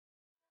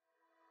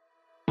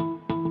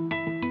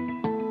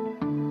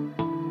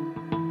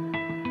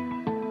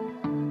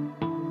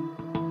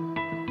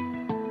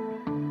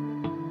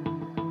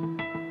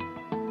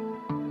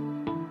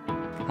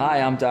Hi,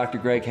 I'm Dr.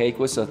 Greg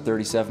Haggquist of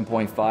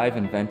 37.5,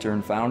 inventor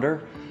and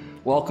founder.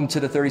 Welcome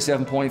to the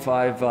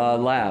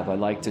 37.5 lab. I'd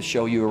like to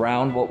show you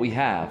around what we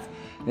have.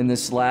 In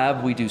this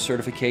lab, we do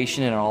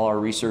certification in all our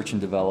research and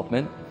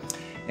development.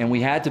 And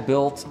we had to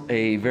build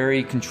a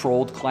very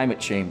controlled climate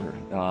chamber.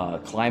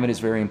 Climate is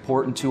very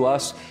important to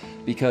us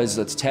because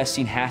the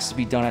testing has to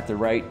be done at the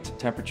right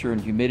temperature and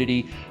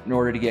humidity in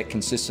order to get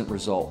consistent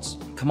results.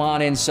 Come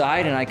on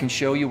inside and I can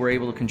show you we're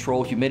able to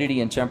control humidity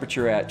and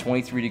temperature at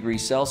 23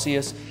 degrees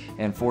Celsius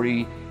and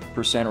 40%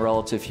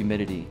 relative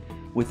humidity.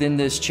 Within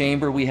this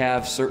chamber we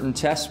have certain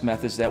test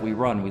methods that we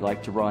run. We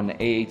like to run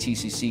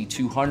AATCC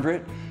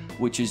 200,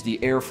 which is the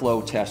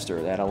airflow tester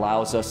that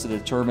allows us to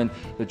determine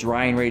the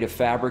drying rate of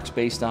fabrics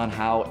based on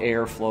how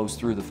air flows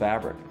through the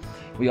fabric.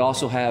 We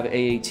also have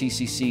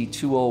AATCC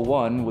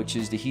 201, which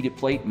is the heated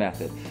plate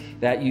method.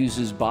 That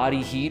uses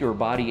body heat or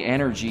body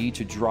energy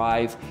to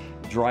drive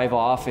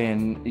off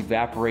and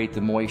evaporate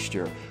the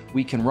moisture.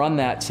 We can run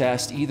that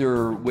test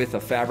either with a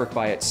fabric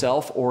by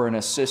itself or in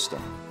a system.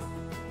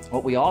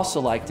 What we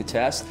also like to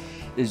test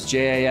is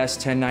JIS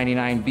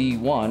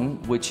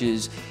 1099B1, which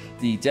is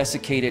the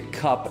desiccated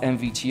cup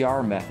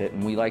MVTR method,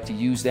 and we like to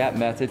use that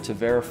method to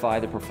verify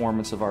the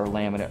performance of our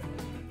laminate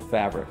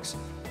fabrics.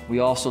 We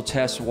also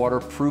test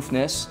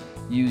waterproofness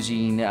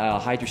using a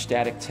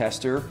hydrostatic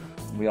tester.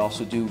 We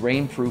also do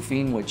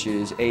rainproofing, which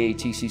is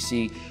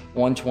AATCC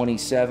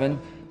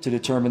 127, to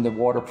determine the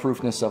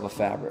waterproofness of a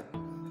fabric.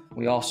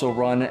 We also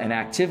run an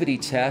activity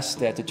test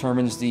that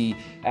determines the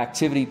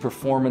activity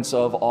performance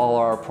of all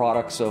our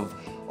products, of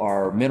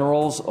our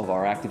minerals, of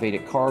our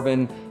activated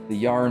carbon, the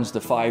yarns,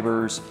 the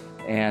fibers,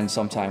 and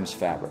sometimes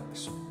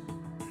fabrics.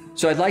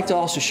 So I'd like to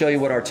also show you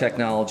what our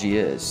technology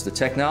is. The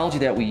technology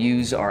that we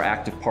use are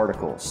active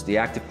particles. The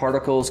active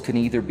particles can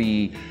either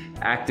be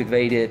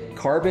activated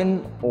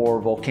carbon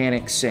or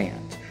volcanic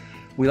sand.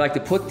 We like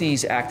to put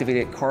these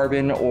activated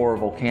carbon or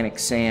volcanic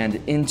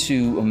sand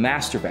into a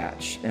master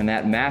batch, and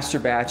that master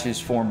batch is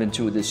formed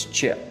into this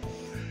chip.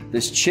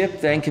 This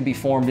chip then can be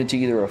formed into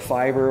either a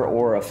fiber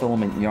or a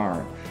filament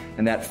yarn.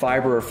 And that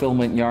fiber or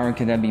filament yarn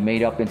can then be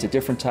made up into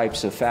different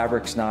types of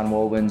fabrics,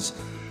 nonwovens,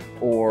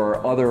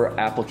 or other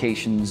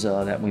applications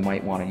that we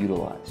might want to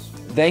utilize.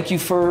 Thank you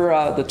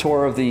for the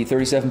tour of the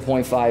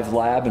 37.5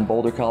 lab in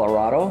Boulder,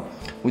 Colorado.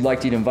 We'd like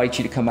to invite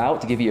you to come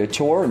out to give you a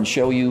tour and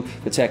show you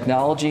the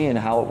technology and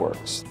how it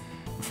works.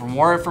 For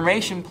more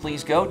information,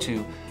 please go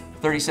to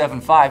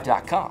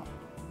 375.com.